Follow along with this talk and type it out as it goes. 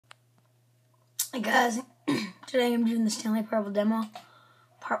Hey guys, today I'm doing the Stanley Parable demo,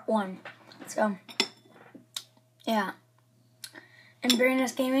 part 1. So, yeah. In Very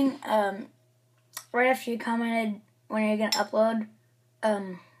Nice Gaming, right after you commented when you're gonna upload,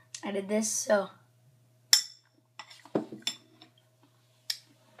 I did this, so. And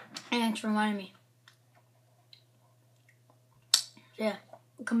it's reminding me. So yeah,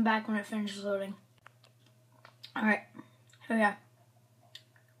 we'll come back when it finishes loading. Alright, here we are.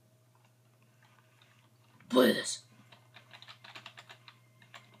 Play this.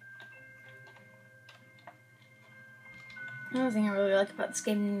 Another thing I really like about this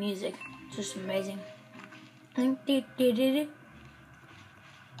game is the music. It's just amazing.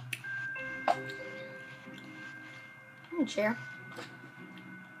 Chair.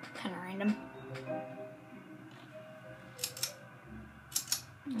 Kind of random.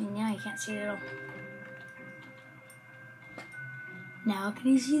 Now you can't see it at all. Now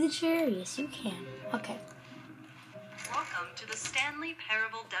can you see the chair? Yes, you can. Okay. Welcome to the Stanley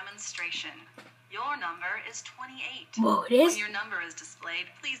Parable demonstration. Your number is 28. Whoa, it is? When your number is displayed,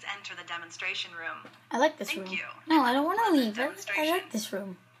 please enter the demonstration room. I like this room. Thank you. No, I don't want to leave. I like this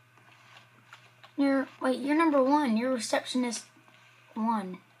room. You're number 1. You're receptionist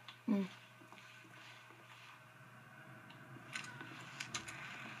 1.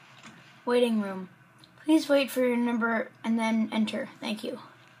 Waiting room. Please wait for your number and then enter. Thank you.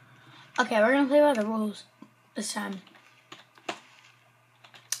 Okay, we're gonna play by the rules this time.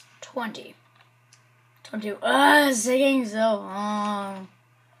 20. It's taking so long.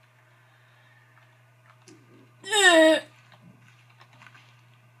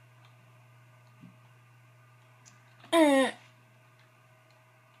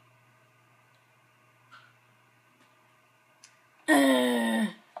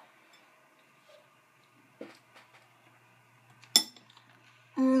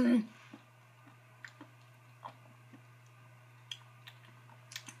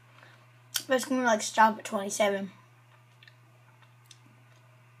 But it's gonna stop at 27.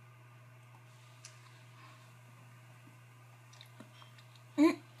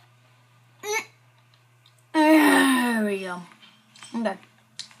 There we go. Okay.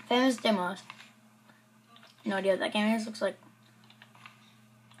 Famous demos. No idea what that game is. Looks like.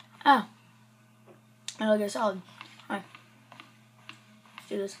 Oh. Metal Gear Solid. Alright. Let's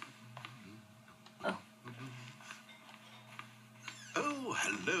do this. Oh,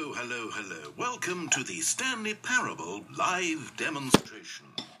 hello. Welcome to the Stanley Parable live demonstration.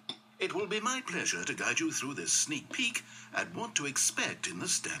 It will be my pleasure to guide you through this sneak peek at what to expect in the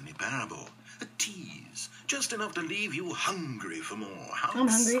Stanley Parable. A tease, just enough to leave you hungry for more. How I'm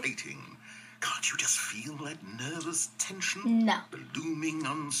hungry. exciting. Can't you just feel that nervous tension? No. The looming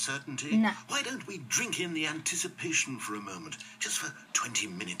uncertainty? No. Why don't we drink in the anticipation for a moment, just for 20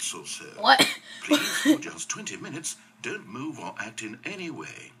 minutes or so? What? Please, for just 20 minutes, don't move or act in any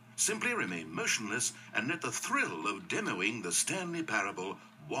way. Simply remain motionless and let the thrill of demoing the Stanley Parable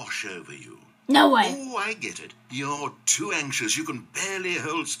wash over you. No way. Oh, I get it. You're too anxious. You can barely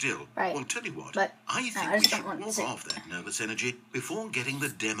hold still. Right. Well, tell you what. But I think I we just should don't want to walk sit. off that nervous energy before getting the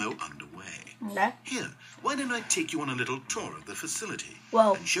demo underway. Okay. Here, why don't I take you on a little tour of the facility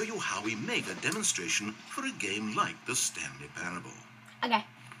Whoa. and show you how we make a demonstration for a game like the Stanley Parable. Okay.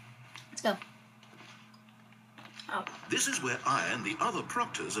 Let's go. Oh. This is where I and the other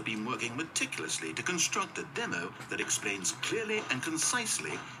proctors have been working meticulously to construct a demo that explains clearly and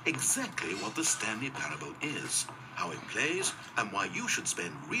concisely exactly what the Stanley Parable is, how it plays, and why you should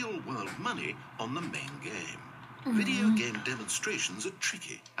spend real-world money on the main game. Video game demonstrations are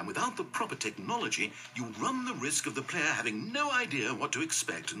tricky, and without the proper technology, you run the risk of the player having no idea what to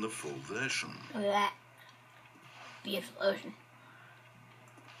expect in the full version. Look at that. Beautiful ocean.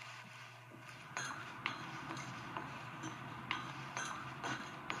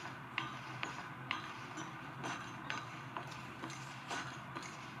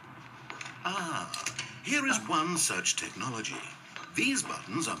 Here is one such technology. These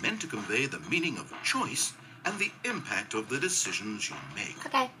buttons are meant to convey the meaning of choice and the impact of the decisions you make.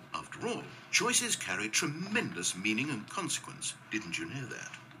 Okay. After all, choices carry tremendous meaning and consequence. Didn't you know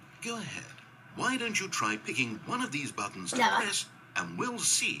that? Go ahead. Why don't you try picking one of these buttons to press, and we'll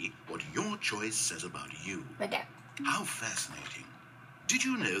see what your choice says about you. Right there. How fascinating. Did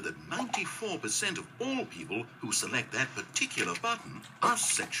you know that 94% of all people who select that particular button are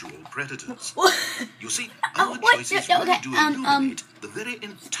sexual predators? You see, our choices really do illuminate the very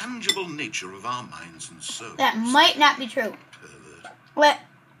intangible nature of our minds and souls. That might not be true. Pervert. What?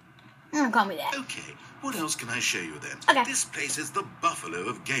 Don't call me that. Okay, what else can I show you then? Okay. This place is the Buffalo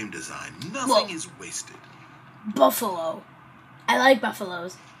of game design. Nothing is wasted. Buffalo. I like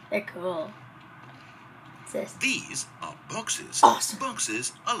buffaloes. They're cool. What's this? These are boxes. Awesome.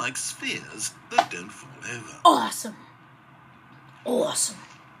 Boxes are like spheres that don't fall over. Awesome. Awesome.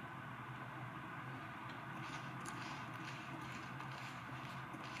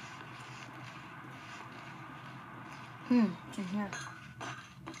 It's in here.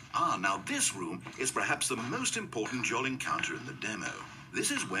 Ah, now this room is perhaps the most important you'll encounter in the demo.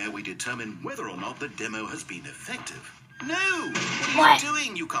 This is where we determine whether or not the demo has been effective. No! What are you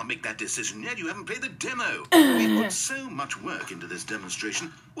doing? You can't make that decision yet. You haven't played the demo. We put so much work into this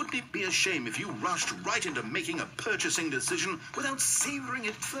demonstration. Wouldn't it be a shame if you rushed right into making a purchasing decision without savoring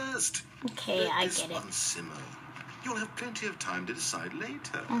it first? Okay, I Let get this it. one simmer. You'll have plenty of time to decide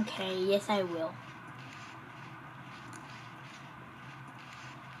later. Okay, yes I will.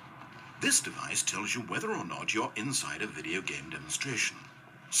 This device tells you whether or not you're inside a video game demonstration.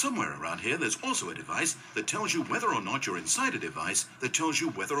 Somewhere around here, there's also a device that tells you whether or not you're inside a device that tells you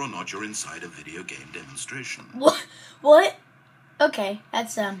whether or not you're inside a video game demonstration. What? What? Okay,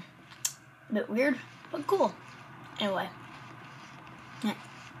 that's a bit weird, but cool. Anyway. Yeah.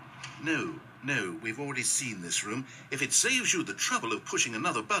 No, we've already seen this room. If it saves you the trouble of pushing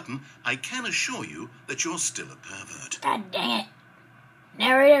another button, I can assure you that you're still a pervert. God dang it.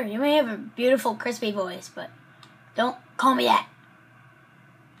 Narrator, you may have a beautiful, crispy voice, but don't call me that.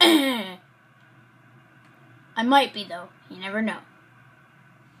 I might be, though. You never know.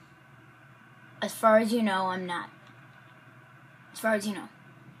 As far as you know, I'm not. As far as you know.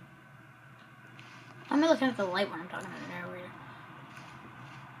 Why am I looking at the light when I'm talking to the narrator?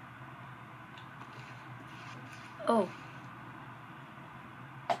 Oh.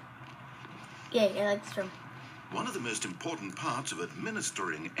 Yeah, I like this room. One of the most important parts of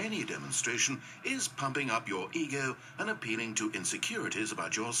administering any demonstration is pumping up your ego and appealing to insecurities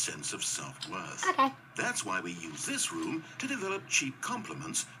about your sense of self-worth. Okay. That's why we use this room to develop cheap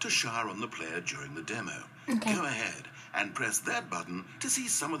compliments to shower on the player during the demo. Okay. Go ahead and press that button to see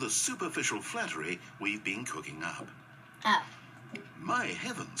some of the superficial flattery we've been cooking up. Oh. My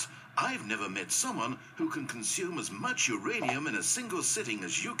heavens, I've never met someone who can consume as much uranium in a single sitting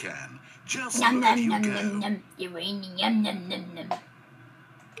as you can. Just Yum, look at yum, you yum, go. yum, yum. Uranium, yum, yum, yum, yum.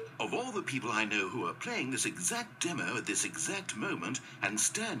 Of all the people I know who are playing this exact demo at this exact moment and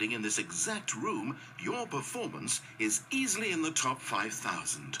standing in this exact room, your performance is easily in the top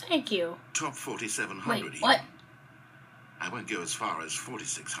 5,000. Thank you. Top 4,700 Wait, even. what? I won't go as far as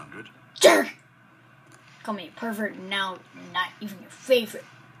 4,600. Jerk! Call me a pervert and now not even your favorite.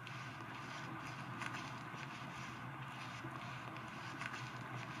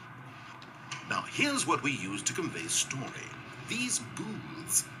 Now, here's what we use to convey story. These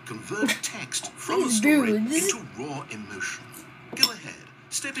booths convert text from a These story booths? into raw emotion. Go ahead,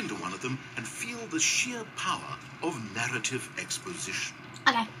 step into one of them and feel the sheer power of narrative exposition.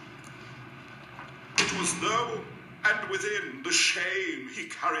 Okay. It was though, and within the shame he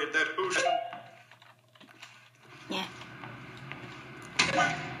carried that ocean. Yeah.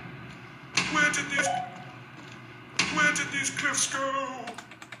 Where did these cliffs go?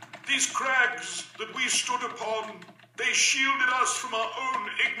 These crags that we stood upon, they shielded us from our own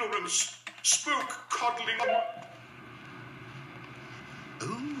ignorance, spoke coddling.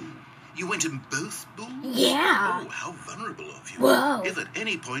 Oh, you went in both booths? Yeah. Oh, how vulnerable of you. Whoa. If at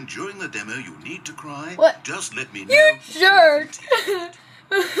any point during the demo you need to cry, What? just let me know. You jerk!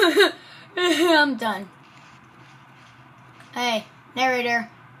 I'm done. Hey, narrator,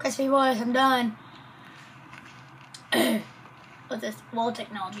 crispy voice, I'm done. What's this? Wall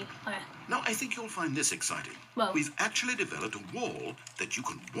technology. Okay. Now, I think you'll find this exciting. Whoa. We've actually developed a wall that you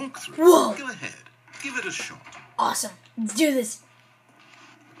can walk through. Whoa. Go ahead, give it a shot. Awesome. Let's do this.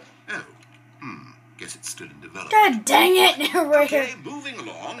 Oh, guess it's still in development. God dang it, narrator. Okay, moving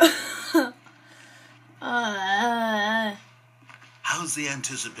along. How's the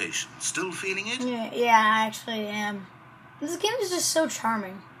anticipation? Still feeling it? Yeah, I actually am. This game is just so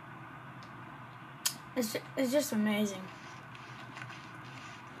charming. It's just amazing.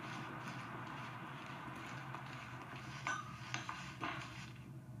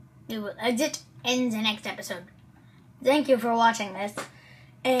 We will exit in the next episode. Thank you for watching this.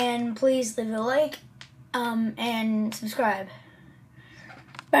 And please leave a like, and subscribe.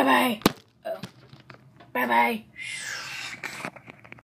 Bye-bye. Oh. Bye-bye.